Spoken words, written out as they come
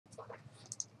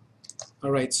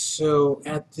Alright, so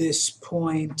at this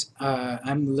point,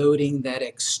 I'm loading that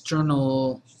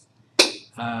external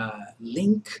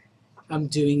link. I'm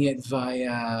doing it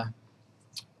via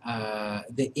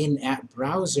the in-app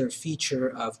browser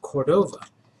feature of Cordova.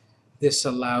 This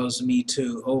allows me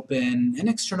to open an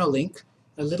external link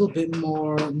a little bit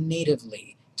more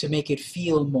natively to make it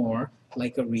feel more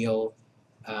like a real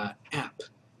app.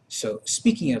 So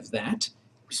speaking of that,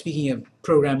 speaking of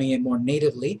programming it more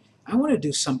natively, I want to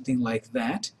do something like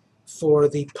that for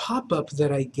the pop-up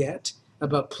that I get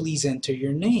about please enter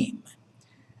your name.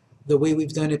 The way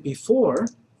we've done it before,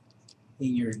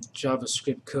 in your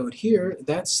JavaScript code here,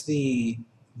 that's the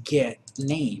get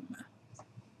name.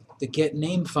 The get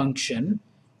name function,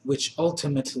 which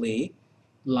ultimately,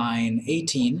 line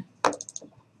 18,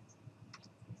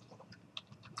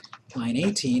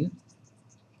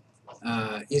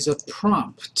 is a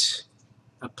prompt,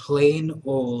 a plain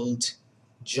old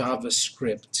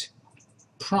JavaScript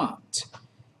prompt.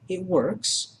 It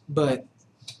works, but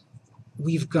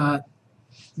we've got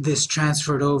this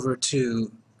transferred over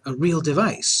to a real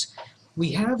device.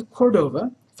 We have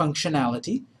Cordova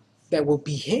functionality that will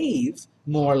behave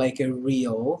more like a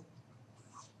real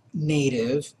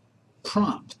native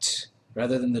prompt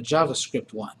rather than the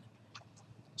JavaScript one.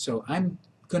 So I'm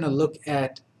going to look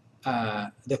at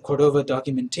the Cordova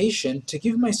documentation to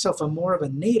give myself a more of a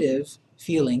native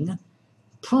feeling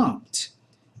prompt.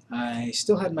 I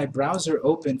still had my browser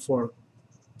open for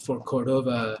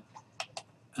Cordova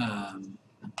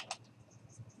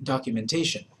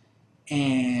documentation,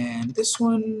 and this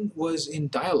one was in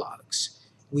dialogues.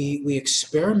 We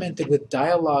experimented with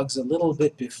dialogues a little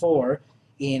bit before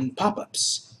in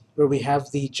pop-ups, where we have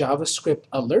the JavaScript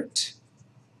alert,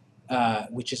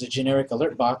 which is a generic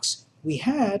alert box. We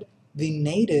had the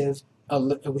native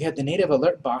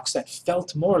alert box that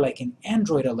felt more like an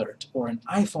Android alert or an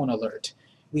iPhone alert.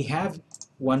 We have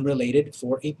one related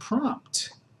for a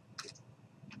prompt.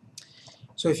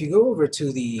 So if you go over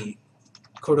to the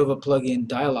Cordova plugin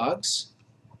dialogues,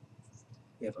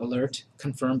 we have alert,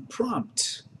 confirm,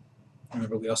 prompt.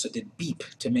 Remember, we also did beep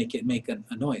to make it make a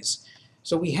noise.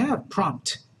 So we have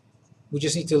prompt. We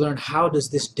just need to learn how does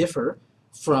this differ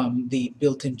from the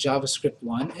built-in JavaScript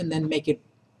one, and then make it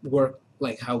work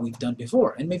like how we've done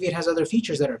before. And maybe it has other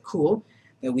features that are cool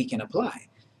that we can apply.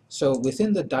 So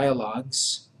within the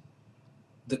dialogues,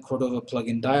 the Cordova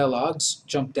plugin dialogues,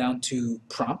 jump down to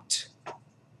prompt.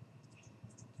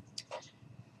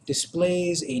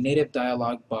 Displays a native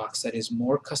dialog box that is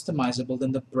more customizable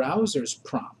than the browser's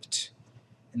prompt.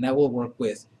 And that will work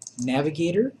with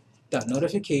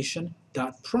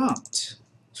navigator.notification.prompt.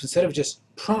 So instead of just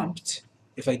prompt,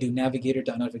 if I do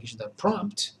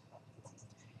navigator.notification.prompt,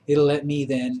 it'll let me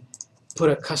then put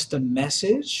a custom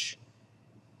message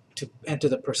to enter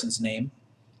the person's name.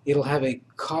 It'll have a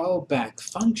callback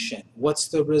function. What's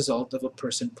the result of a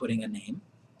person putting a name?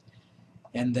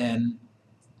 And then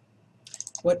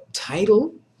what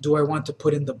title do I want to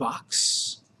put in the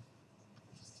box?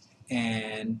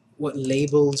 And what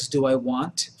labels do I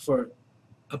want for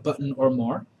a button or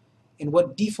more? And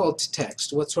what default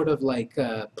text, what sort of like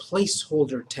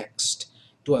placeholder text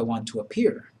do I want to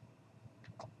appear?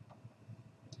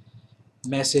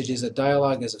 Message is a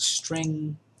dialog as a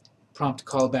string. Prompt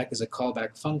callback is a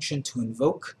callback function to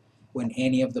invoke when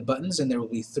any of the buttons, and there will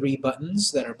be 3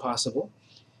 buttons that are possible,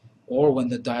 or when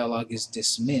the dialog is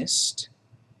dismissed.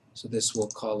 So this will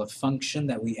call a function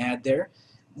that we add there.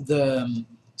 The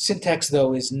syntax,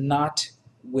 though, is not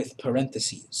with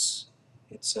parentheses.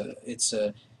 It's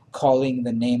calling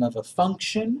the name of a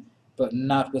function, but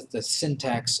not with the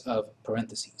syntax of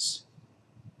parentheses.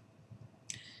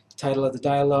 Title of the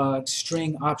dialog,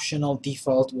 string optional,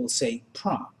 default will say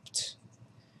prompt.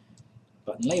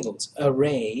 Button labels,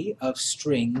 array of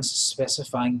strings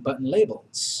specifying button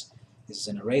labels. This is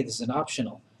an array, this is an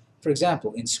optional. For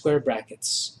example, in square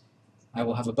brackets, I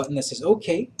will have a button that says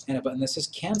OK and a button that says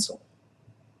cancel.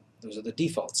 Those are the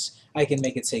defaults. I can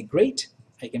make it say great,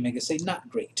 I can make it say not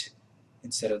great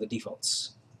instead of the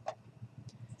defaults.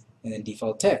 And then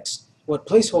default text. What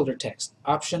placeholder text?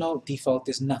 Optional, default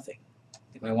is nothing.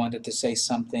 If I wanted to say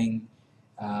something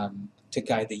to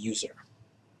guide the user.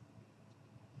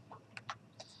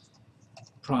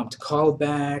 Prompt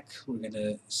callback, we're going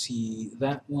to see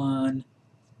that one.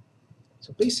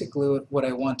 So basically what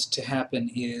I want to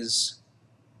happen is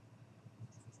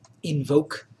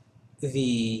invoke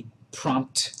the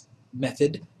prompt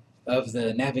method of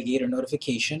the navigator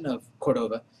notification of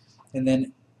Cordova, and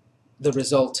then the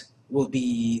result will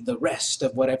be the rest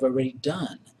of what I've already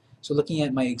done. So looking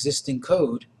at my existing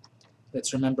code,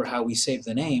 let's remember how we save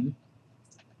the name.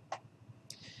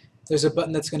 There's a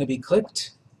button that's going to be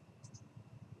clicked.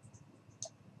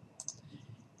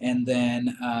 and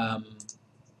then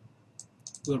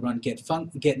we'll run get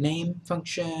name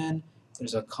function.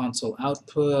 There's a console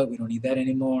output, we don't need that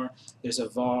anymore. There's a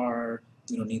var,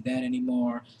 we don't need that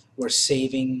anymore. We're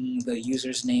saving the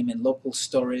user's name in local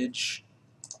storage,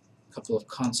 a couple of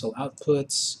console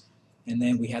outputs, and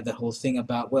then we had the whole thing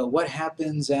about, well, what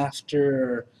happens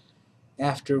after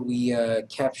we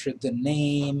captured the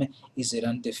name? Is it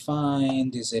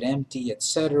undefined? Is it empty?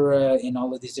 Etc. in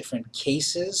all of these different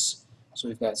cases. So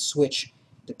we've got switch,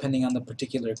 depending on the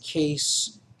particular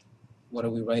case. What are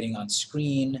we writing on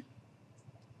screen?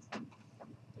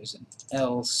 There's an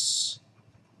else.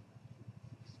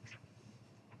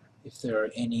 If there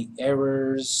are any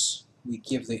errors, we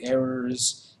give the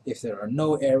errors. If there are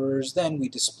no errors, then we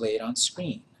display it on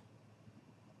screen.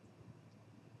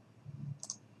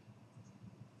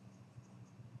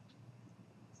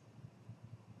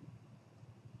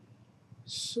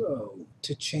 So,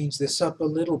 to change this up a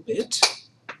little bit,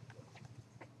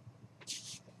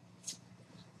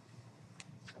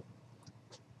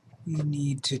 we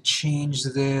need to change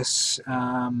this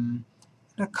in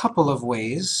a couple of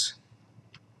ways.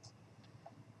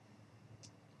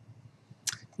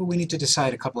 Well, we need to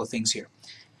decide a couple of things here.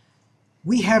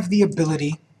 We have the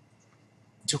ability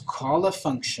to call a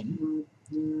function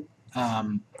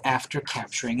after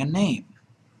capturing a name.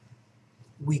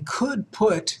 We could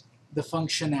put the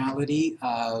functionality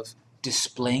of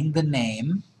displaying the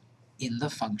name in the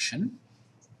function,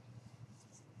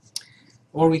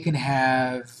 or we can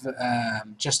have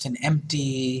just an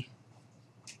empty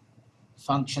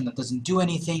function that doesn't do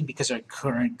anything because our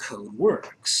current code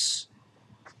works.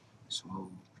 So,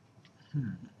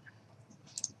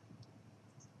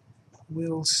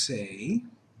 we'll say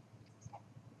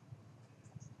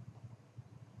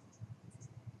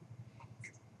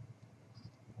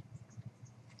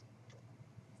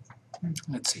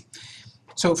let's see.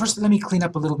 So first let me clean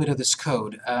up a little bit of this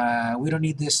code. We don't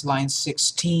need this line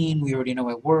 16, we already know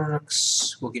it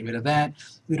works, we'll get rid of that.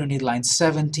 We don't need line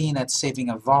 17, that's saving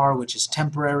a var which is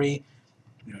temporary,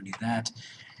 we don't need that.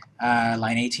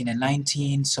 Line 18 and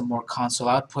 19, some more console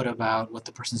output about what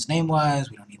the person's name was,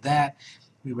 we don't need that.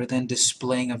 We were then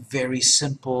displaying a very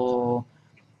simple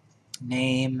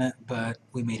name, but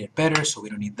we made it better, so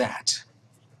we don't need that.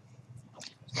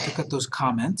 So look at those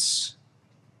comments.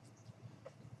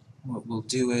 What we'll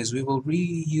do is we will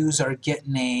reuse our get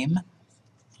name,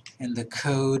 and the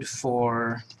code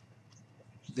for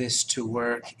this to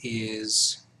work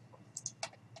is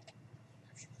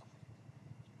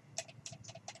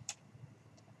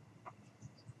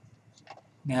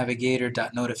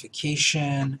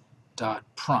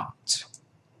navigator.notification.prompt.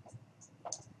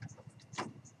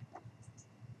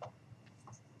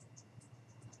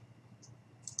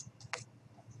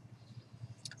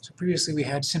 So previously we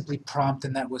had simply prompt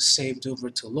and that was saved over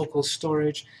to local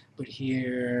storage, but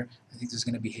here I think this is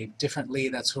going to behave differently.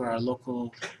 That's where our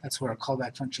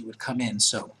callback function would come in.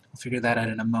 So we'll figure that out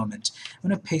in a moment. I'm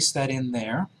going to paste that in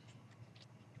there.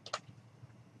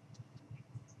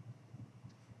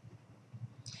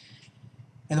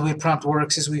 And the way prompt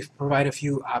works is we provide a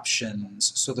few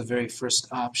options. So the very first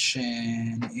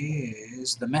option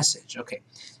is the message. Okay,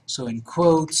 so in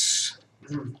quotes,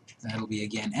 that'll be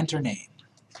again enter name,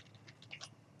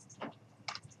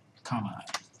 comma,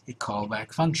 a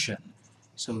callback function.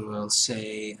 So we'll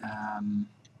say,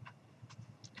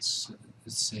 let's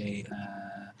say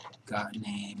got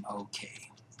name okay.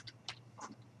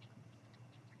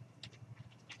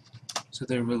 So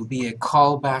there will be a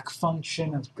callback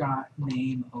function of got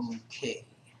name okay.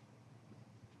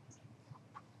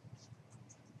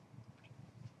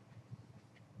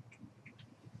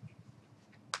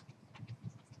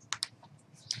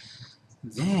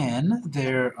 Then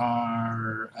there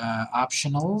are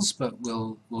optionals, but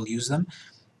we'll use them.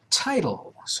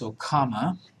 Title, so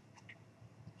comma.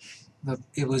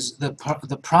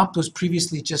 The prompt was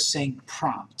previously just saying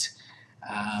prompt.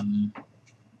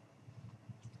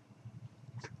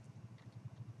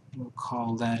 We'll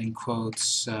call that in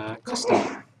quotes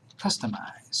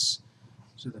customize.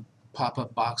 So the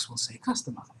pop-up box will say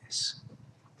customize.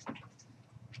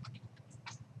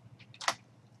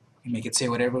 We make it say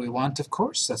whatever we want, of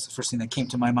course. That's the first thing that came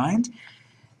to my mind.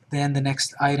 Then the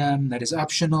next item that is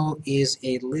optional is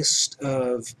a list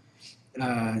of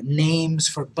names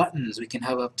for buttons. We can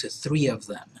have up to 3 of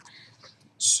them.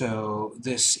 So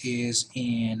this is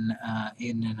in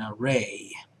an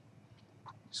array.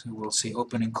 So we'll say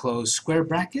open and close square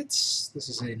brackets. This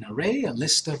is an array, a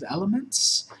list of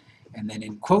elements. And then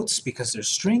in quotes, because they're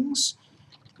strings,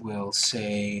 we'll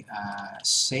say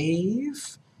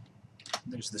save.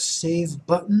 There's the save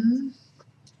button.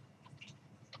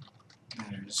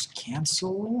 There's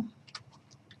cancel.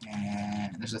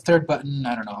 And there's a third button.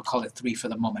 I don't know, I'll call it 3 for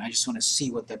the moment. I just want to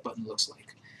see what that button looks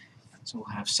like. So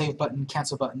we'll have save button,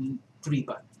 cancel button, 3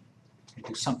 button. And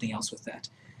do something else with that.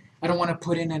 I don't want to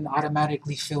put in an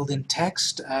automatically filled in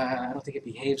text. I don't think it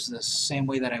behaves the same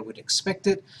way that I would expect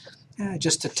it.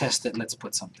 Just to test it, let's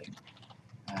put something.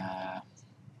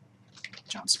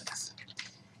 John Smith.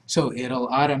 So it'll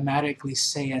automatically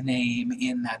say a name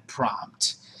in that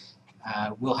prompt.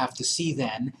 We'll have to see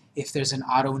then, if there's an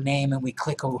auto name and we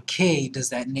click OK, does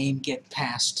that name get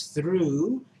passed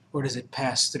through, or does it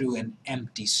pass through an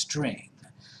empty string?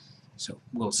 So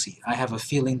we'll see. I have a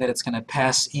feeling that it's going to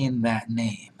pass in that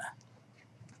name.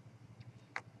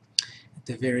 At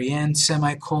the very end,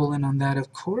 semicolon on that,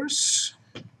 of course.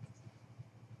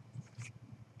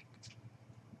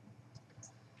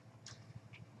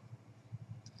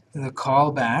 The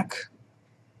callback,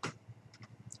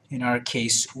 in our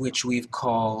case, which we've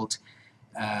called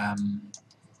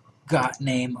got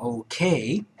name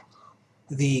OK,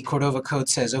 the Cordova code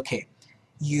says, okay,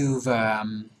 you've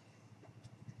done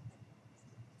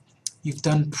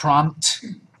prompt.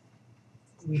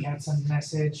 We had some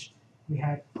message. We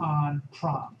had on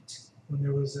prompt. When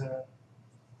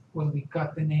we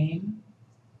got the name,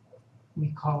 we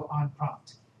call on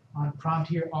prompt. On prompt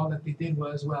here, all that they did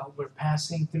was, well, we're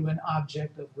passing through an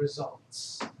object of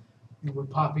results. And we're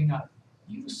popping up.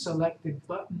 You selected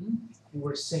button, and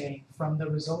we're saying from the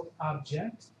result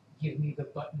object, give me the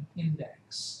button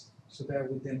index. So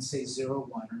that would then say 0,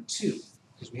 1, or 2,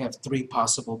 because we have 3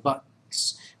 possible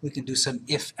buttons. We can do some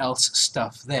if-else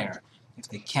stuff there, if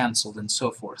they canceled and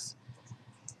so forth.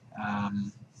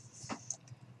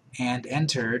 And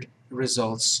entered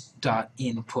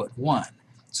results.input1.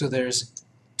 So there's,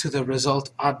 to the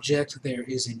result object, there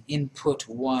is an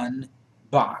input1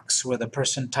 box where the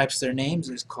person types their names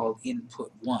is called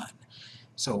input1.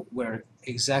 So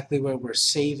exactly where we're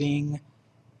saving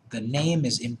the name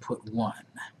is input1.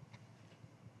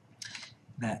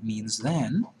 That means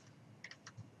then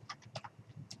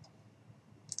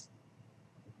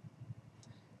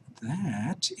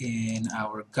that in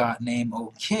our got name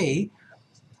OK,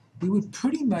 we would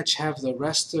pretty much have the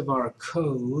rest of our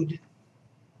code,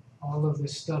 all of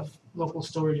this stuff, local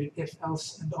storage and if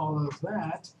else and all of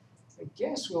that. I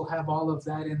guess we'll have all of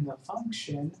that in the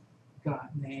function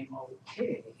got name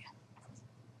OK.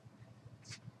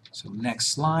 So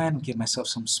next line, give myself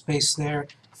some space there.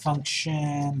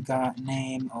 Function got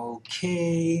name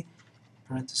OK,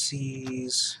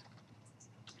 parentheses.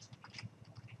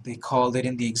 They called it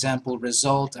in the example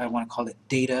result. I want to call it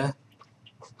data.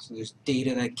 So there's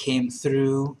data that came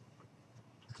through.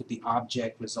 Could be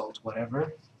object, result,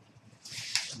 whatever.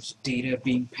 There's data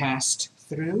being passed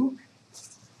through.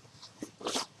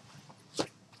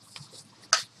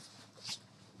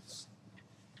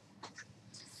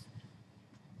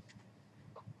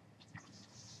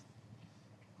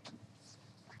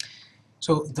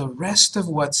 So the rest of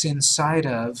what's inside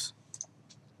of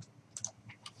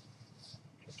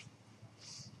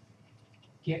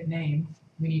get name,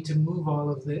 we need to move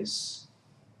all of this.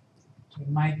 So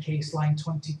in my case, line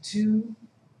 22,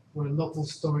 where local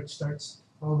storage starts,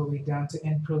 all the way down to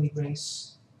end curly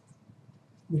brace,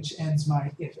 which ends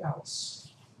my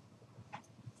if-else. I'm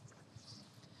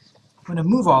going to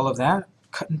move all of that,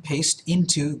 cut and paste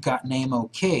into got name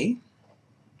OK.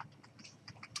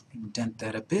 Indent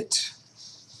that a bit.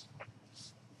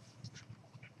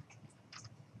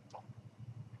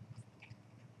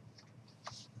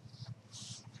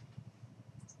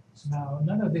 Now,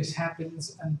 none of this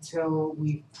happens until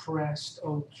we've pressed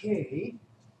OK.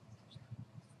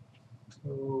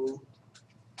 So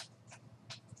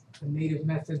the native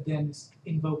method then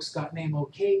invokes got name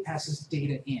OK, passes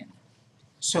data in.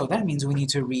 So that means we need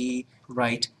to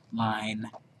rewrite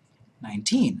line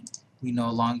 19. We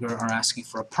no longer are asking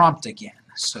for a prompt again.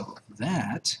 So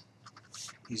that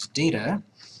is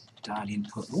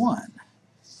data.input1.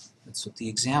 That's what the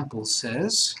example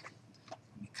says.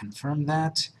 Let me confirm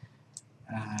that.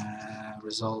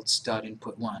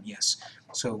 Results.input1, yes.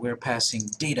 So we're passing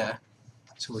data.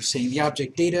 So we're saying the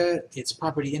object data, its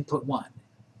property input1.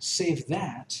 Save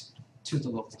that to the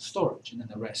local storage, and then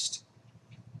the rest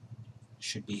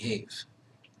should behave.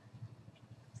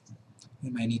 We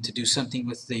might need to do something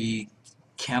with the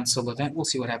cancel event. We'll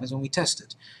see what happens when we test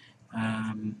it.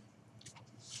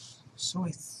 So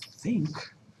I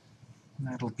think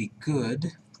that'll be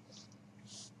good.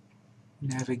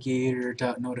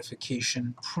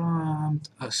 Navigator.notification prompt,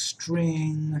 a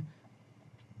string,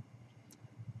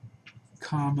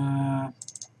 comma,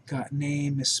 got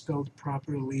name is spelled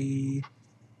properly,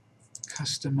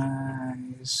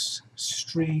 customize,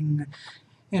 string,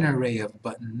 an array of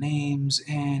button names,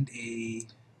 and a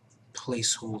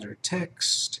placeholder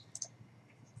text,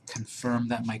 confirm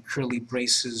that my curly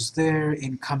braces there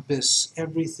encompass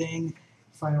everything.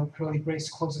 Final curly brace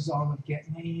closes all of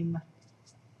get name.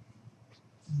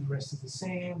 And the rest is the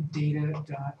same,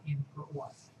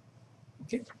 data.input1.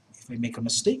 Okay, if I make a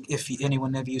mistake, if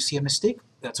anyone of you see a mistake,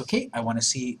 that's okay. I want to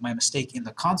see my mistake in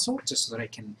the console just so that I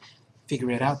can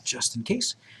figure it out just in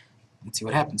case. Let's see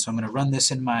what happens. So I'm going to run this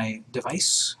in my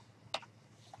device.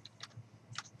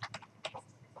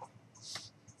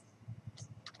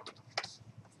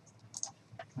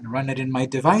 I'm going to run it in my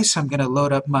device. I'm going to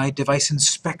load up my device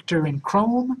inspector in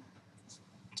Chrome,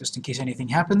 just in case anything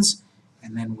happens,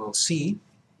 and then we'll see.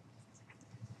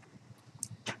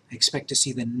 I expect to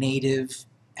see the native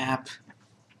app,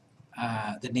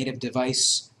 the native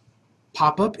device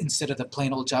pop up instead of the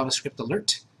plain old JavaScript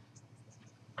alert.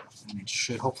 And it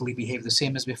should hopefully behave the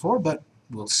same as before, but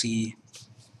we'll see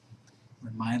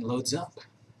when mine loads up.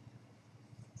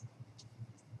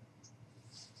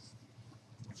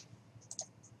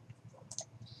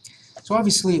 So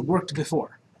obviously it worked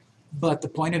before, but the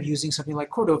point of using something like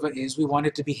Cordova is we want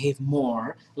it to behave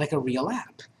more like a real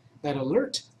app. That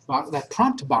alert box, that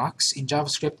prompt box in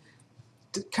JavaScript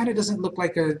kind of doesn't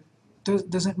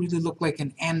really look like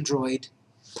an Android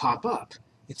pop-up.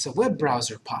 It's a web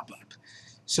browser pop-up.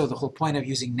 So the whole point of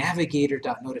using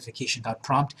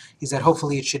navigator.notification.prompt is that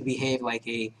hopefully it should behave like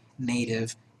a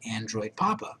native Android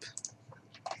pop-up.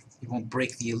 It won't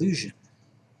break the illusion.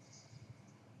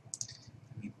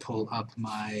 Let me pull up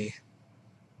my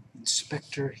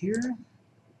inspector here.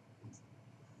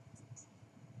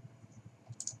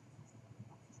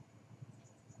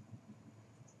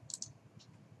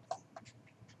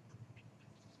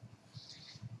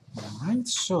 Alright,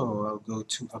 so I'll go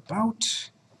to About.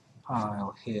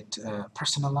 I'll hit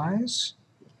Personalize.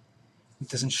 It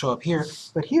doesn't show up here,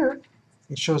 but here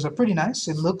it shows up pretty nice.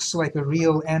 It looks like a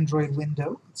real Android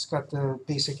window. It's got the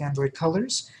basic Android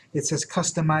colors. It says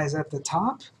Customize at the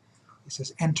top. It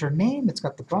says Enter Name. It's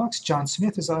got the box. John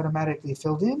Smith is automatically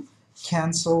filled in.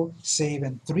 Cancel, Save,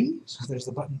 and 3. So there's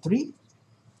the button 3.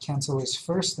 Cancel is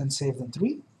first, then Save, then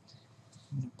 3. I'm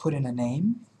going to put in a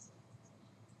name.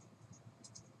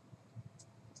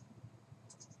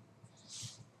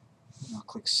 I'll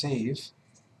click Save.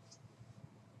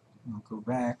 I'll go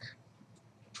back.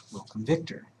 Welcome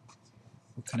Victor.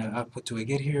 What kind of output do I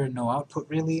get here? No output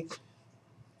really.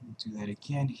 I'll do that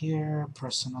again here.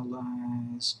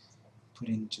 Personalize. Put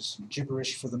in just some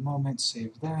gibberish for the moment.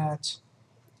 Save that.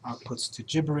 Outputs to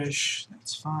gibberish.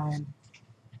 That's fine.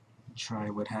 Try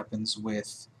what happens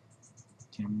with.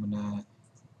 Okay, I'm gonna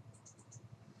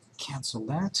cancel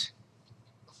that.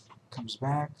 Comes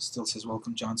back. Still says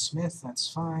Welcome John Smith.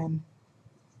 That's fine.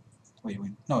 Wait,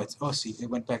 no, it's, oh, see, it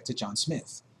went back to John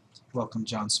Smith. Welcome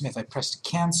John Smith. I pressed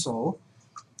cancel,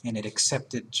 and it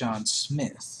accepted John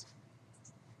Smith.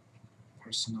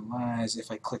 Personalize.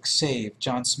 If I click save,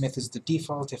 John Smith is the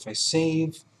default. If I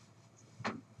save,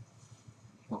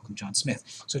 welcome John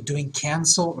Smith. So doing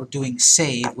cancel or doing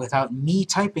save without me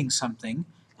typing something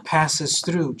passes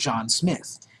through John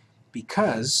Smith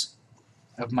because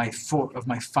of my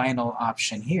final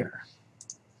option here.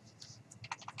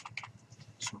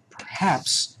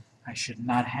 Perhaps I should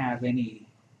not have any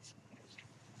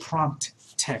prompt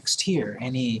text here,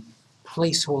 any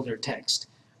placeholder text.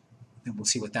 And we'll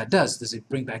see what that does. Does it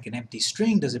bring back an empty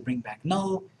string? Does it bring back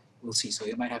null? We'll see. So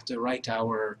you might have to write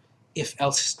our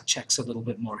if-else checks a little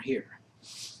bit more here.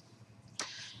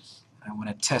 I want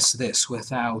to test this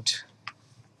without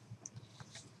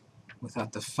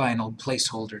the final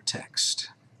placeholder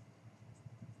text.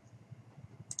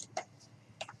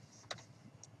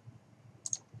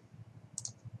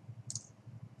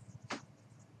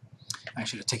 I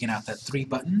should have taken out that 3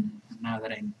 button, now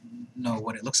that I know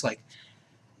what it looks like.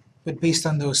 But based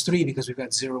on those 3, because we've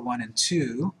got 0, 1, and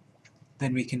 2,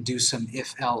 then we can do some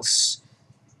if-else.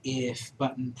 If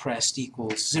button pressed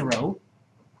equals 0,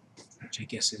 which I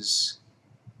guess is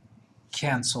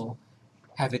cancel,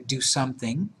 have it do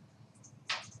something.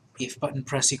 If button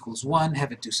press equals 1,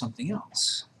 have it do something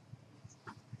else.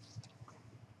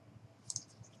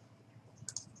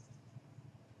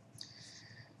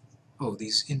 Oh,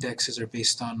 these indexes are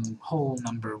based on whole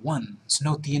number 1s.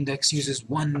 Note the index uses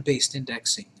 1-based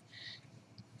indexing.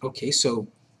 Okay, so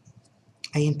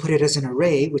I input it as an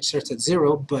array, which starts at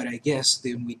 0, but I guess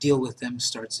when we deal with them,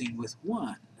 starts in with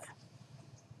 1.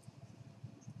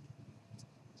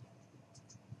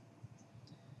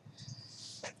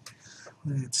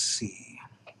 Let's see.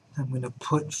 I'm going to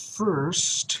put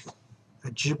first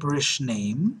a gibberish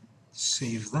name.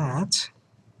 Save that.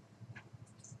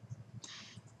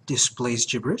 Displays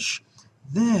gibberish.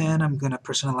 Then I'm going to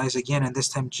personalize again, and this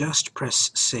time just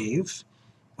press Save.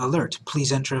 Alert,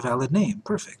 please enter a valid name.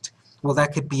 Perfect. Well,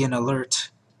 that could be an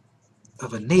alert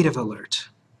of a native alert.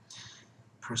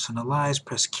 Personalize,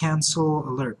 press Cancel,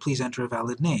 Alert, please enter a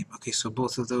valid name. Okay, so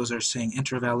both of those are saying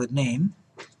enter a valid name.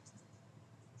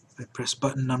 If I press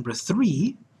button number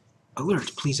 3,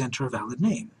 Alert, please enter a valid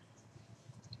name.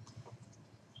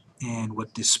 And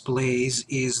what displays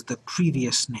is the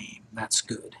previous name. That's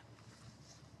good.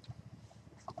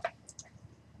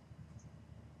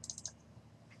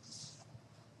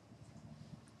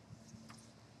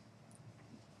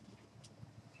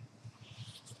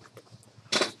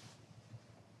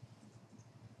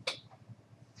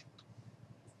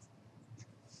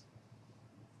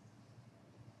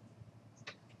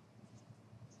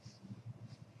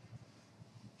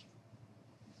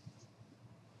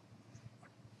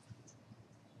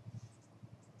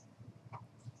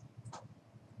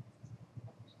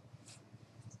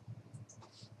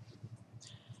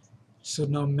 So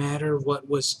no matter what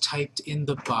was typed in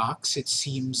the box, it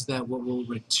seems that what will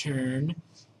return,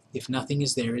 if nothing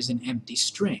is there, is an empty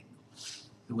string.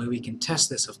 The way we can test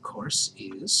this, of course,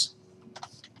 is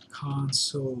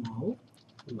console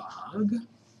log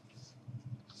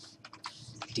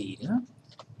data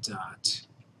dot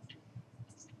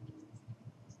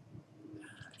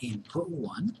input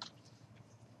 1.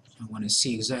 I want to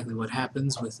see exactly what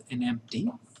happens with an empty.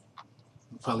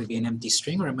 It'll probably be an empty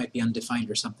string, or it might be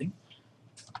undefined or something.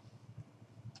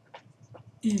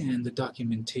 And the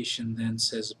documentation then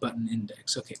says button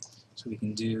index. Okay, so we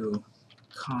can do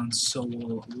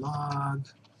console log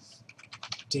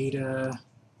data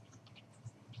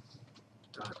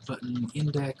dot button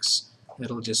index.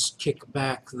 That'll just kick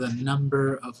back the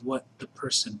number of what the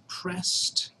person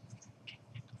pressed.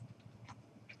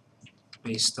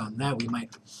 Based on that, we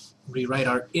might rewrite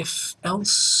our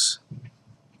if-else.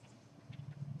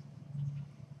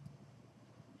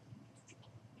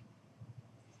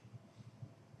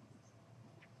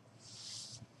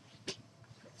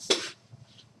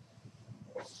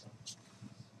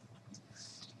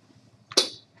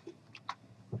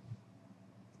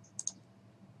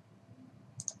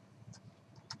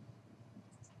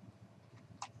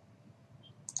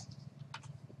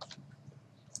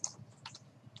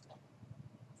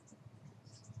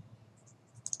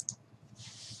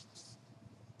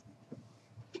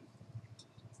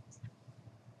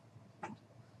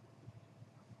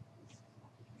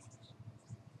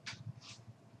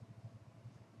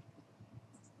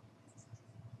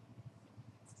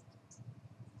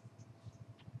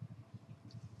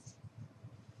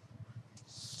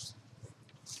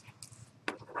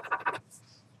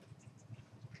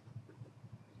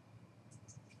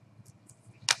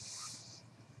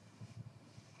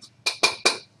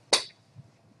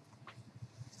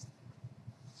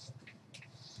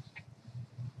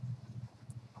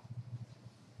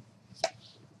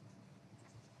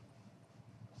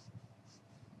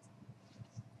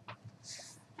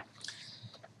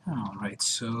 Alright,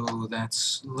 so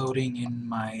that's loading in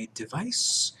my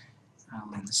device.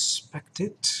 I'll inspect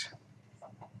it.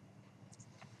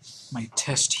 My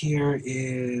test here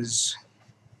is,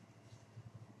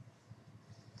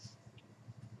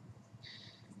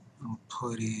 I'll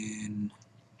put in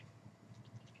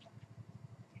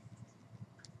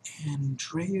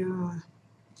Andrea,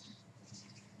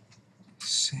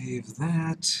 save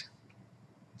that.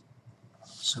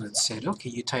 So it said, okay,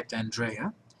 you typed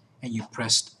Andrea, and you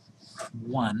pressed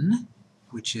 1,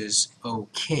 which is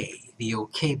OK, the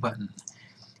OK button.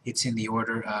 It's in the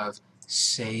order of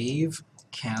save,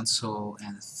 cancel,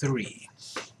 and 3.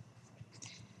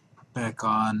 Back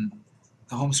on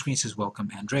the home screen says welcome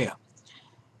Andrea.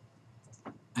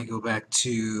 I go back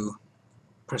to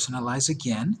personalize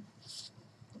again.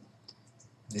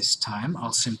 This time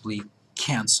I'll simply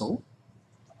cancel.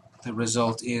 The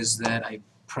result is that I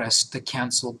pressed the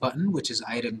cancel button, which is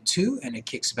item 2, and it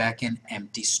kicks back an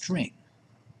empty string.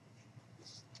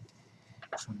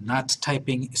 So not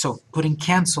typing, so putting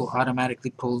cancel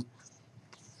automatically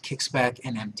kicks back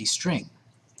an empty string.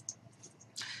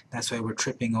 That's why we're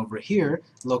tripping over here.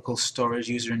 Local storage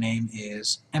username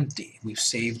is empty. We've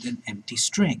saved an empty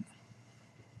string.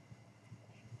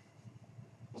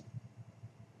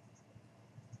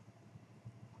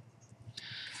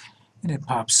 And it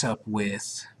pops up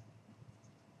with,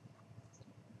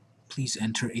 please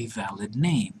enter a valid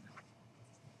name.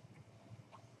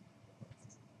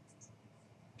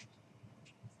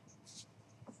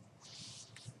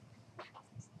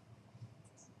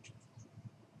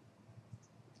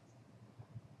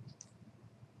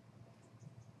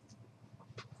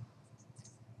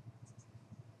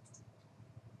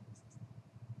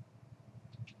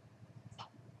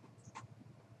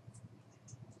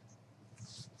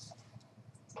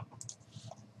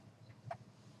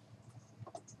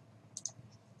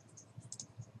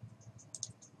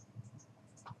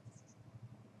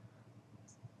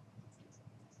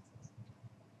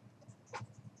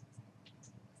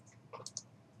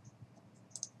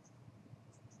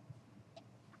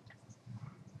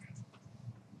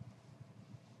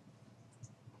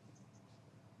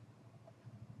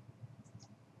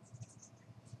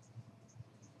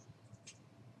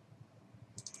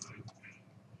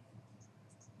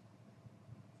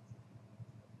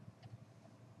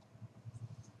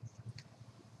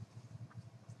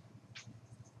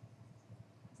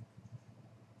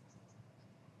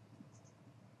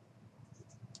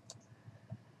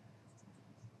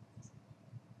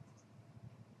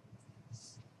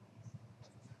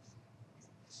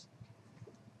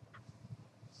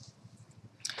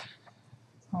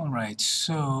 Alright,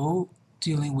 so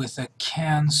dealing with a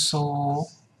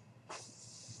cancel,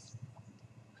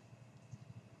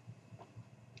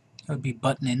 that would be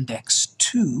button index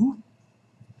 2.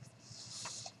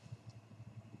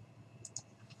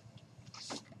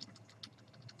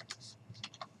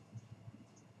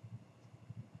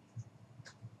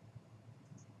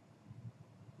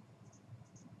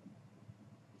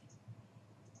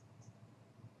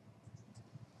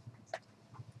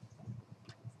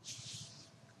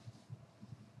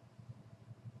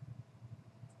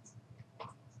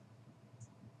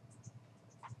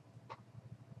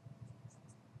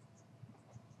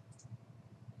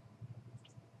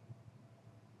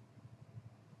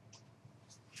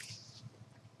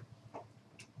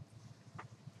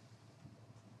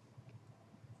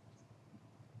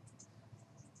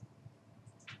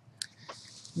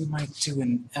 We might do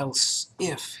an else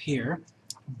if here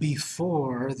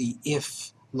before the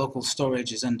if local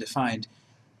storage is undefined.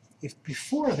 If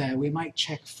before that, we might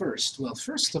check first. Well,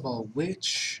 first of all,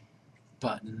 which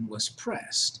button was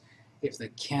pressed? If the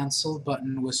cancel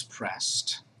button was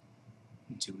pressed,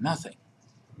 do nothing.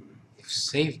 If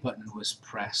save button was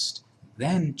pressed,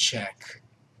 then check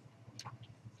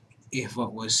if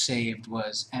what was saved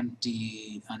was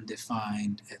empty,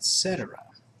 undefined, etc.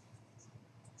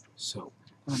 So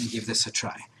I'm going to give this a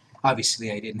try.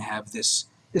 Obviously I didn't have this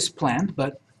planned,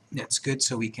 but that's good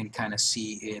so we can kind of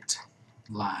see it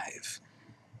live.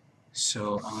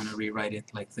 So I'm going to rewrite it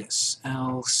like this.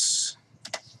 Else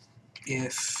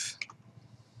if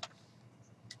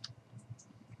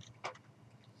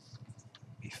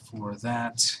before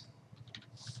that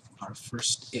our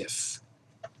first if.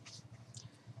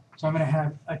 So I'm going to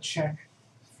have a check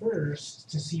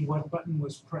first to see what button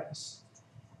was pressed.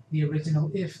 The original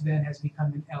if then has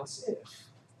become an else if.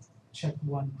 Check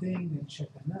one thing, then check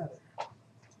another.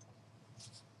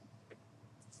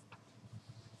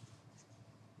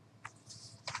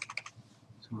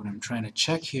 So what I'm trying to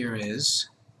check here is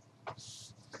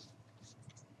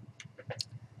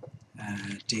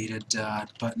data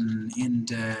dot button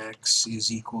index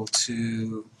is equal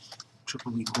to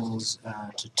triple equals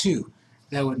to 2.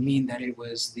 That would mean that it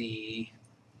was the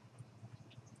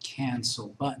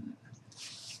cancel button.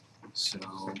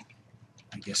 So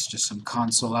I guess just some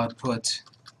console output.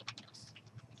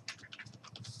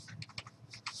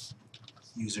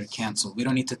 User cancel. We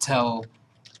don't need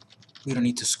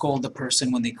to scold the person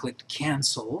when they clicked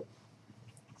cancel.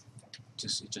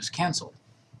 It just canceled.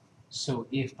 So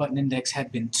if button index had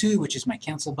been 2, which is my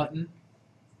cancel button,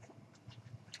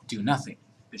 do nothing.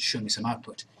 It show me some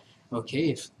output.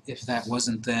 Okay, if that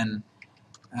wasn't then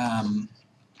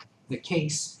the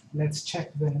case, let's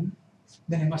check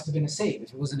then it must have been a save.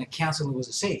 If it wasn't a cancel, it was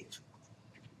a save.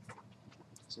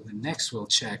 So then next we'll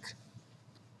check,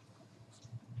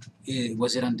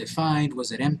 was it undefined,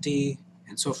 was it empty,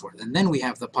 and so forth. And then we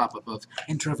have the pop-up of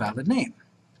enter a valid name.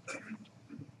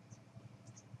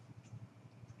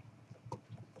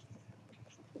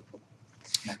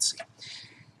 Let's see.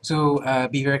 So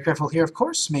be very careful here, of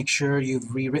course. Make sure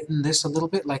you've rewritten this a little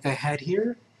bit like I had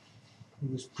here.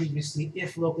 It was previously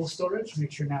if local storage.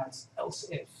 Make sure now it's else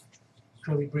if.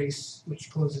 Curly brace,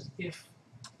 which closes if.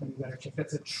 And you better check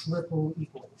that's a triple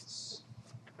equals.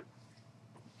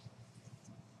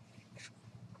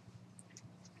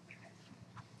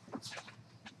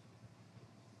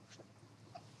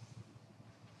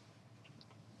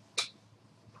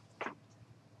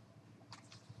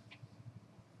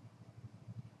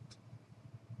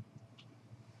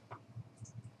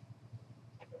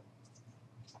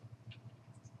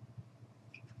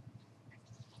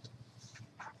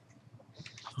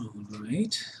 All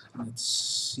right, let's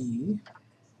see.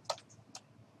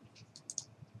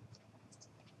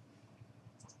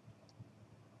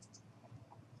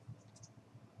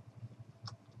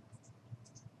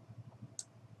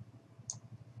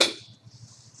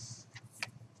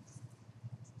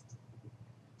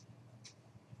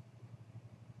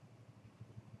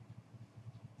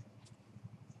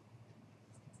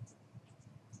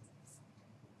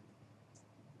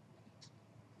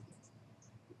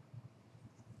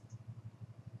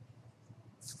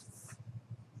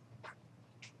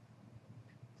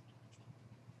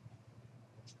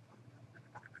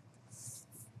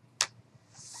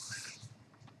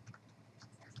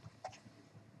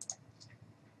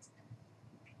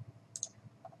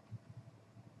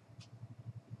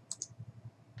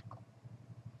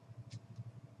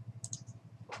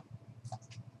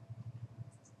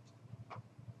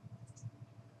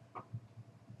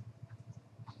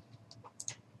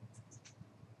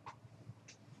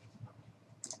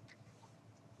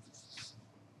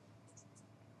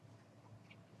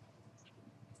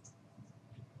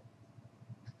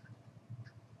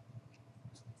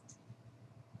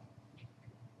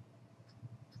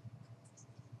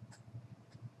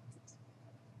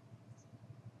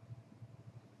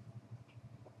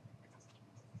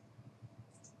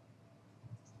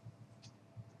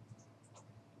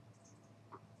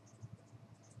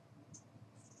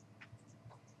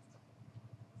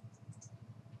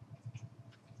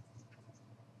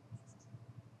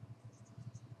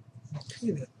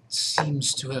 Okay, that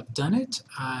seems to have done it.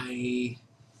 I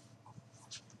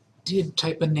did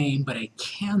type a name, but I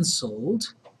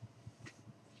canceled.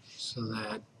 So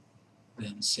that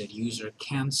then said user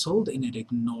canceled, and it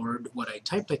ignored what I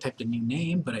typed. I typed a new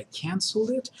name, but I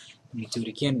canceled it. Let me do it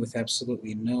again with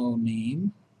absolutely no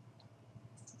name.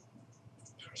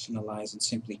 Personalize and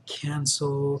simply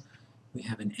cancel. We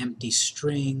have an empty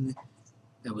string.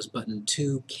 That was button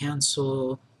 2,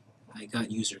 cancel. I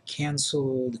got user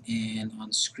canceled, and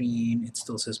on screen it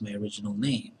still says my original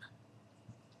name.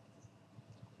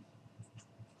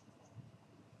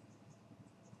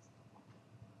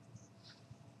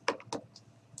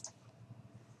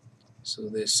 So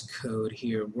this code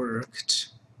here worked.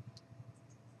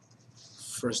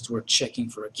 First we're checking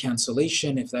for a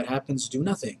cancellation. If that happens, do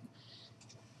nothing.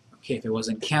 Okay, if it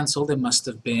wasn't canceled, it must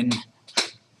have been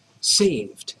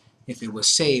saved. If it was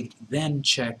saved, then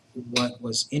check what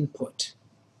was input.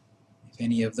 If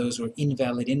any of those were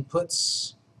invalid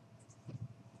inputs,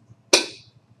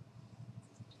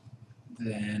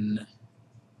 then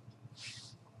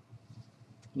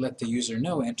let the user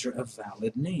know, enter a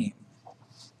valid name.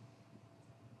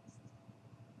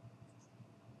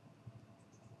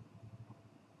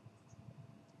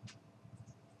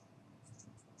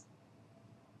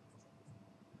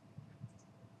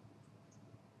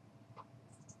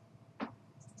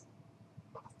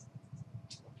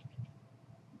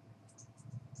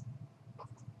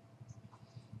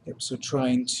 Yep, so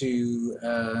trying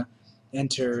to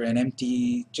enter an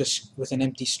empty, just with an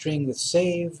empty string with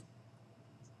save, it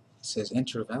says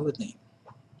enter a valid name.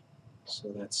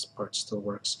 So that part still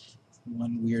works.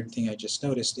 One weird thing I just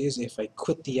noticed is if I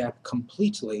quit the app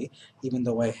completely, even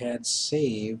though I had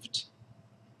saved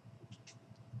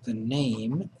the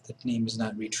name is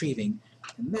not retrieving,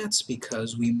 and that's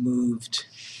because we moved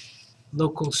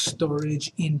local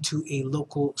storage into a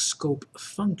local scope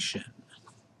function.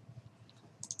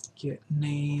 Get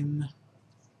name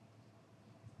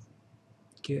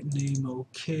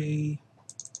OK.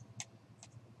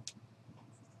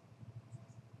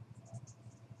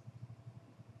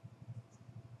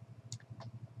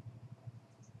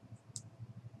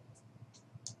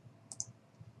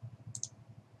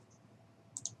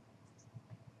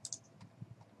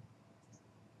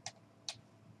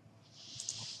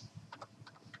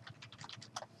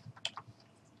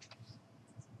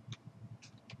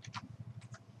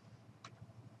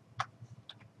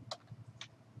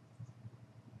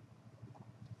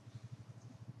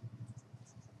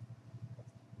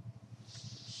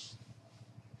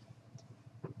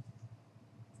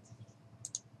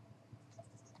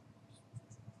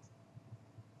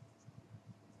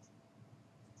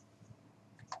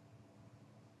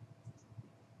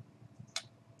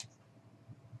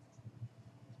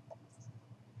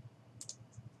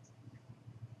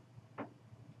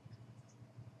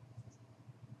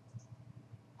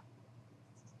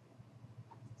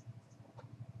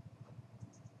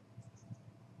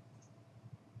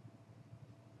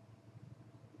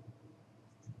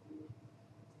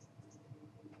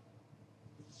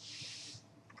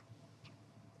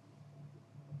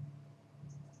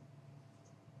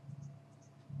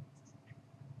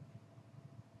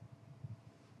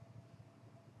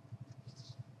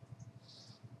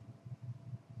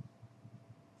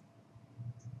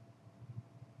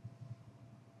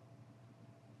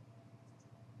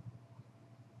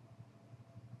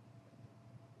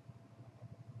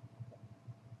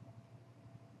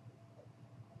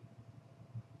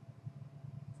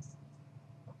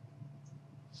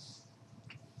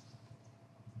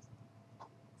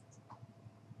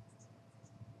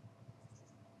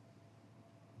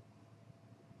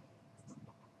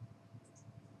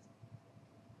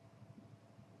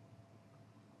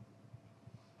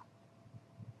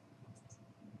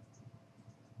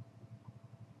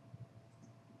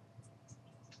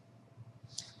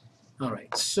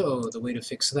 Alright, so the way to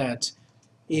fix that,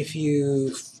 if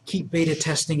you keep beta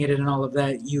testing it and all of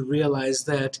that, you realize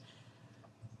that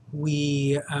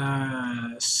we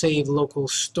save local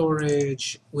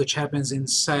storage, which happens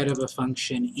inside of a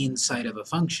function inside of a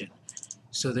function.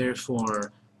 So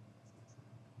therefore,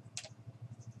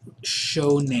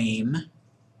 show name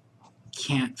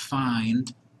can't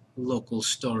find local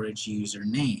storage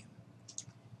username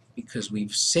because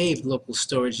we've saved local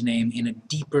storage name in a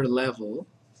deeper level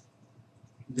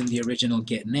than the original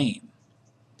get name.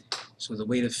 So the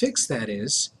way to fix that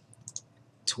is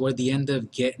toward the end of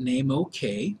get name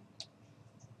OK,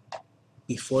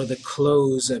 before the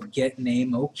close of get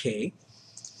name OK,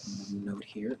 note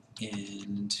here,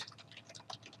 and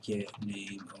get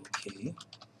name OK.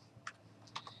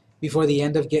 Before the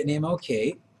end of get name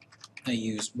OK, I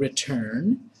use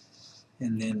return,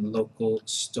 and then local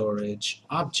storage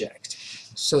object.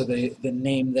 So the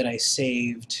name that I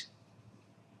saved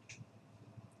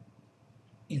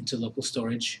into local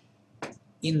storage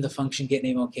in the function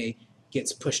getNameOK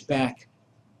gets pushed back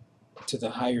to the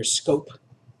higher scope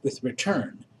with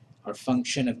return. Our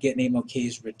function of getNameOK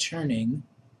is returning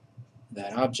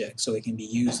that object, so it can be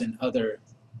used in other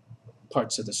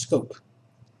parts of the scope.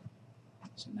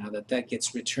 So now that that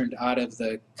gets returned out of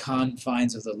the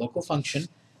confines of the local function,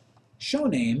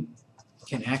 showName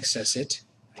can access it.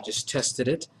 I just tested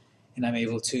it, and I'm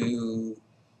able to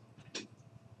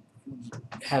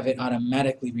have it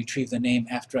automatically retrieve the name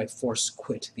after I force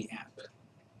quit the app.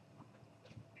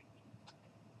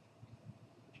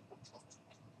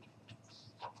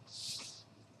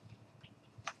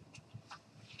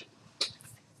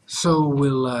 So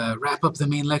we'll wrap up the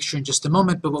main lecture in just a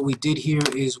moment, but what we did here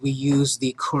is we used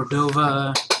the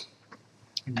Cordova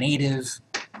native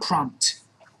prompt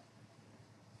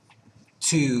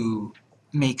to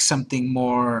make something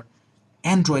more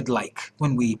Android-like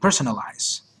when we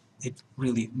personalize. It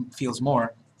really feels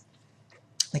more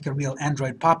like a real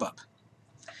Android pop-up.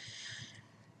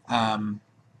 When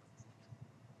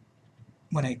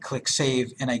I click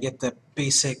Save and I get the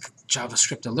basic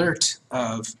JavaScript alert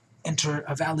of enter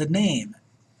a valid name,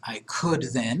 I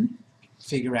could then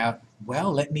figure out,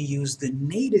 well, let me use the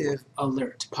native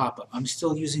alert pop-up. I'm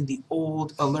still using the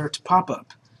old alert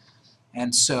pop-up.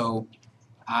 And so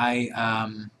I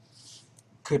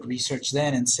could research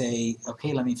then and say,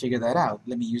 okay, let me figure that out.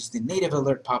 Let me use the native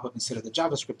alert pop-up instead of the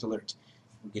JavaScript alert.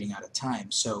 We're getting out of time,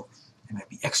 so it might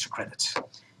be extra credit.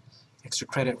 Extra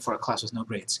credit for a class with no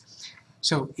grades.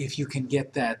 So if you can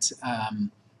get that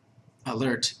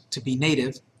alert to be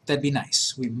native, that'd be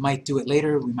nice. We might do it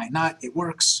later, we might not. It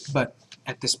works, but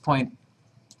at this point,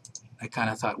 I kind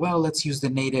of thought, well, let's use the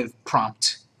native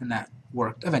prompt, and that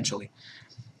worked eventually.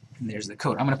 And there's the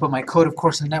code. I'm going to put my code, of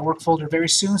course, in the network folder very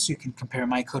soon, so you can compare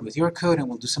my code with your code, and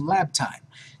we'll do some lab time.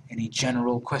 Any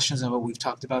general questions on what we've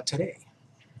talked about today?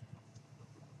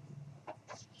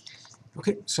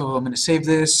 Okay, so I'm going to save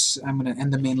this. I'm going to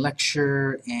end the main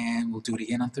lecture, and we'll do it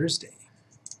again on Thursday.